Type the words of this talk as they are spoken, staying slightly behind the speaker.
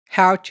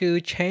how to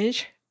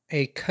change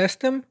a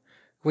custom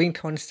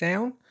ringtone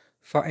sound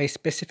for a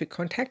specific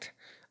contact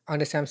on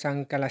the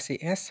Samsung Galaxy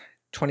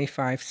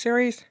S25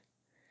 series.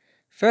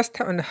 First,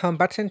 tap on the home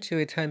button to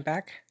return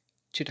back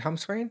to the home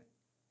screen.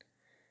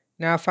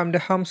 Now from the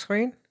home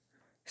screen,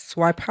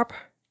 swipe up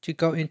to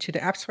go into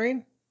the app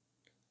screen.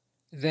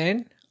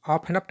 Then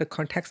open up the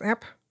Contacts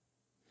app.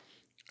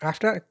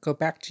 After, go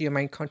back to your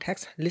main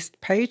contacts list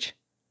page,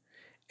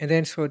 and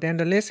then scroll down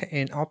the list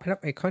and open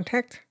up a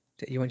contact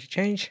that you want to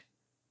change.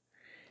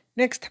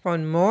 Next, tap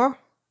on More,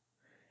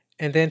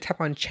 and then tap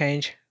on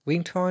Change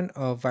Ringtone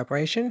or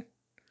Vibration.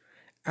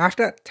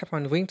 After, tap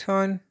on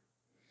Ringtone.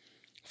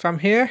 From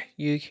here,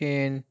 you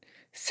can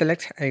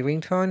select a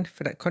ringtone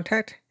for that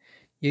contact.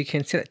 You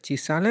can set it to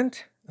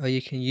silent, or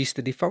you can use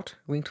the default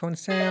ringtone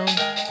sound.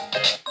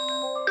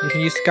 You can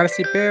use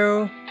Galaxy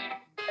Bell.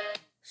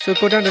 So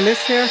go down the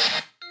list here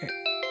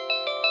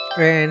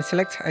and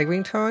select a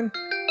ringtone.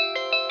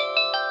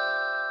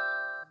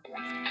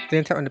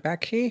 Then tap on the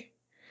back key.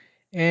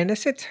 And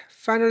that's it.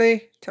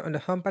 Finally, tap on the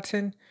home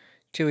button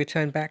to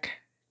return back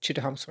to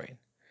the home screen.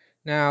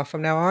 Now,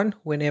 from now on,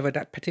 whenever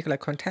that particular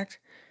contact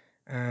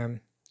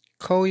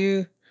call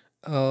you,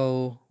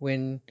 or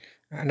when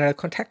another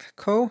contact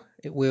call,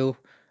 it will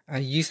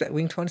use that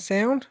ringtone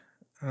sound.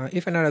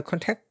 If another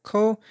contact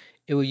call,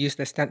 it will use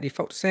the standard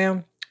default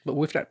sound, but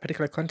with that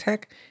particular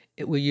contact,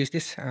 it will use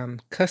this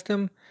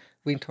custom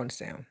ringtone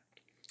sound.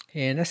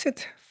 And that's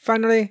it.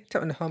 Finally,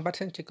 tap on the home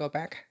button to go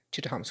back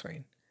to the home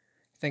screen.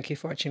 Thank you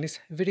for watching this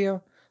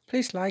video.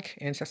 Please like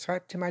and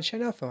subscribe to my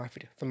channel for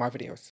more videos.